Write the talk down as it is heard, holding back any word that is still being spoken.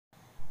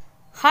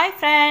Hi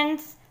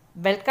friends,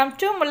 welcome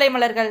to முல்லை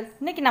மலர்கள்.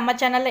 இன்னைக்கு நம்ம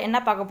சேனல்ல என்ன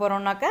பார்க்க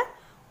போறோம்னாக்க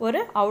ஒரு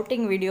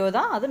அவுட்டிங் வீடியோ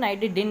தான். அது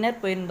நைட் டின்னர்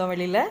போயிருந்தோம்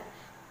வெளியில.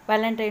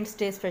 Valentine's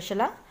Day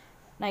ஸ்பெஷலா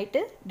நைட்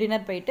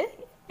டின்னர் போயிட்டு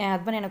என்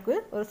ஹஸ்பண்ட் எனக்கு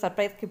ஒரு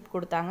சர்ப்ரைஸ் கிஃப்ட்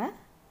கொடுத்தாங்க.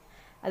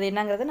 அது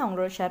என்னங்கறதை நான்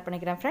உங்களோட ஷேர்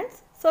பண்ணிக்கிறேன் फ्रेंड्स.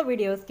 சோ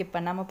வீடியோ ஸ்கிப்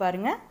பண்ணாம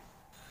பாருங்க.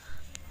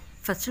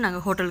 ஃபர்ஸ்ட்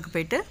நாங்க ஹோட்டலுக்கு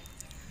போயிட்டு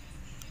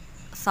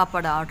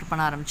சாப்பாடு ஆர்டர்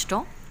பண்ண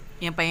ஆரம்பிச்சிட்டோம்.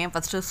 என் பையன்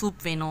ஃபர்ஸ்ட்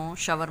சூப் வேணும்,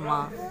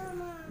 ஷவர்மா,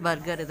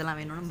 பர்கர் இதெல்லாம்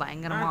வேணும்னு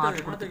பயங்கரமா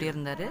ஆர்டர் கொடுத்துட்டே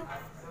இருந்தாரு.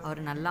 அவர்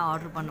நல்லா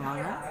ஆர்டர்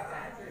பண்ணுவாங்க,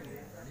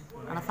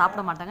 ஆனால்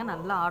சாப்பிட மாட்டாங்க.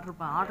 நல்லா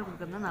ஆர்டர்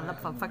கொடுக்குறதுனா நல்லா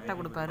பர்ஃபெக்டாக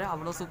கொடுப்பாரு.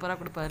 அவ்வளோ சூப்பராக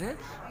கொடுப்பாரு,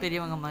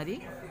 பெரியவங்க மாதிரி.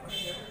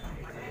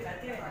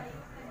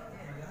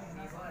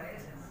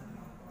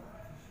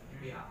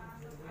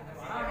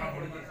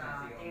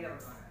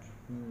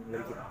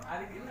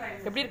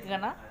 எப்படி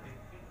இருக்குங்கண்ணா?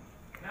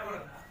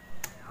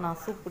 நான்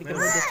சூப்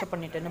குடிக்கும்போது டிஸ்டர்ப்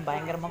பண்ணிட்டேன்னு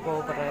பயங்கரமாக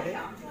கோவப்படுறாரு.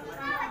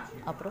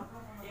 அப்புறம்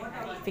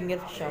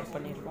ஃபிங்கர் ஃபிஷ் ஆர்டர்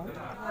பண்ணியிருக்கோம்.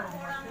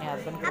 என்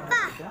ஹஸ்பண்ட்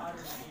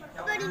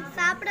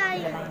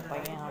என்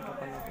பையன் ஆர்டர்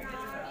பண்ணியிருக்கோம்.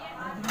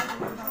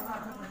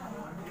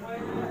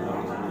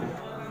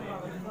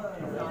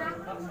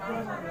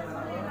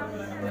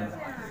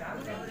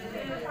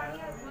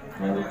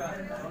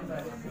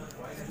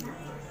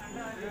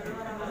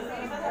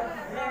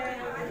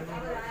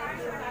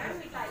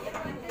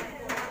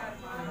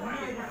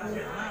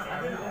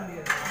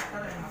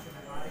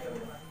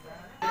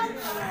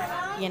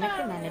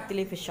 எனக்கு நான்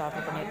நெத்திலி ஃபிஷ்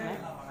ஆர்டர்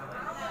பண்ணியிருந்தேன்.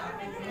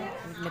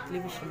 எனக்கு நெத்திலி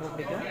ஃபிஷ் ரொம்ப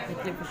பிடிக்கும்.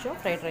 நெத்திலி ஃபிஷ்ஷும்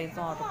ஃப்ரைட்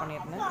ரைஸும் ஆர்டர்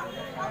பண்ணியிருந்தேன்.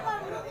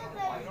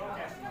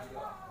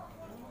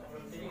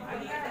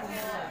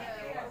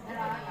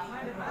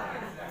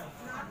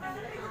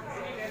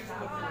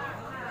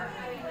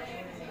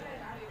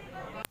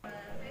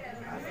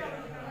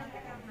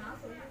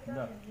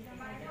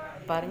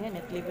 பாருங்க,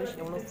 நெத்திலி ஃபிஷ்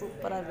எவ்வளோ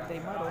சூப்பராக இருக்குது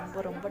தெரியுமா?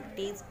 ரொம்ப ரொம்ப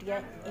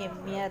டேஸ்டியாக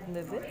எம்மியாக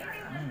இருந்தது.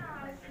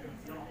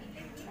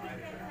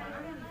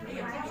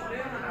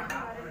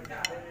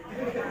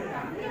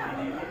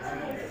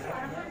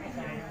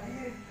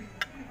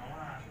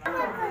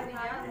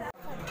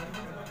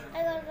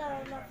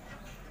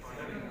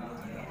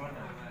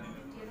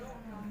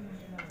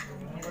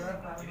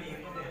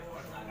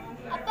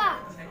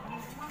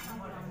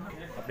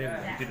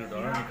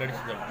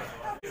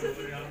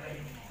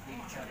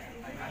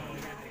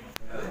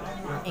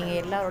 எங்க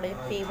எல்லாரோடைய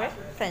favourite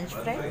French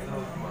fry.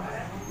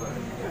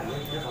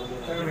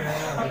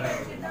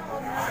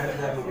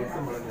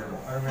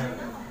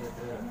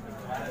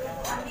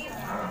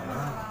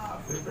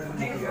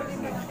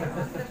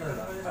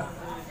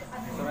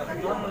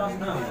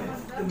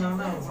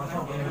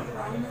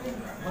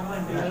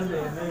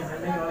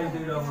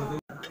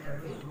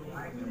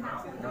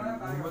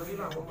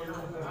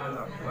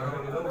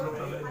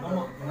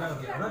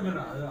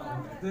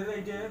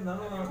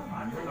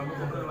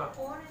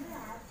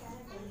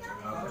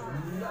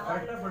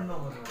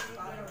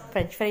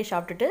 French fry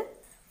சாப்பிட்டுட்டு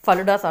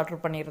ஃபலூடாஸ்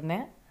ஆர்டர்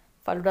பண்ணியிருந்தேன்.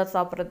 ஃபலூடாஸ்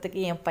சாப்பிட்றதுக்கு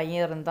என்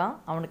பையன் இருந்தான்.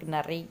 அவனுக்கு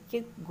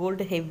நிறைய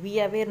கோல்டு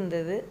ஹெவியாகவே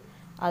இருந்தது.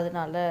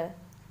 அதனால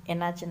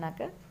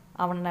என்னாச்சுன்னாக்க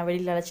அவனை நான்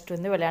வெளியில் அழைச்சிட்டு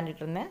வந்து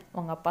விளையாண்டுட்டு இருந்தேன்.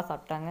 அவங்க அப்பா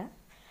சாப்பிட்டாங்க.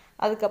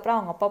 அதுக்கப்புறம்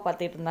அவங்க அப்பா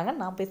பார்த்துட்டு இருந்தாங்க.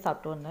 நான் போய்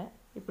சாப்பிட்டு வந்தேன்.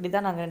 இப்படி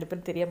தான் நாங்கள் 2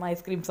 பேரும் தெரியாமல்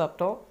ஐஸ்கிரீம்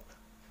சாப்பிட்டோம்.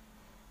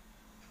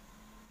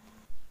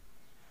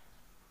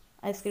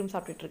 ஐஸ்கிரீம்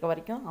சாப்பிட்டுட்டு இருக்க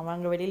வரைக்கும்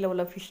அவங்க வெளியில்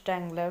உள்ள ஃபிஷ்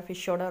டேங்கில்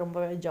ஃபிஷ்ஷோட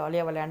ரொம்பவே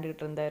ஜாலியாக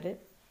விளையாண்டுக்கிட்டு இருந்தார்.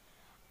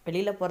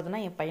 வெளியில் போகிறதுனா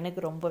என்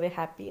பையனுக்கு ரொம்பவே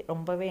ஹாப்பி,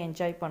 ரொம்பவே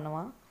என்ஜாய்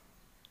பண்ணுவான்.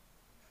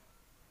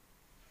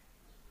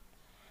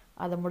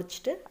 அதை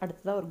முடிச்சுட்டு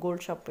அடுத்ததாக ஒரு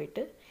கோல்ட் ஷாப்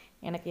போயிட்டு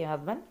எனக்கு என்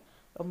ஹஸ்பண்ட்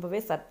ரொம்பவே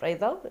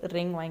சர்ப்ரைஸாக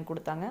ரிங் வாங்கி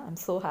கொடுத்தாங்க. I'm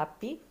so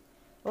happy.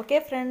 Okay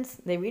friends,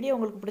 இந்த வீடியோ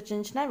உங்களுக்கு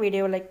பிடிச்சிருந்துச்சுன்னா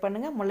வீடியோவை லைக்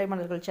பண்ணுங்கள், முல்லை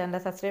மலர்கள்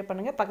சேனலை சப்ஸ்கிரைப்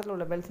பண்ணுங்கள், பக்கத்தில்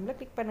உள்ள பெல் சிம்பிளை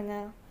கிளிக்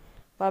பண்ணுங்கள்.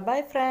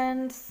 Bye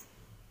friends.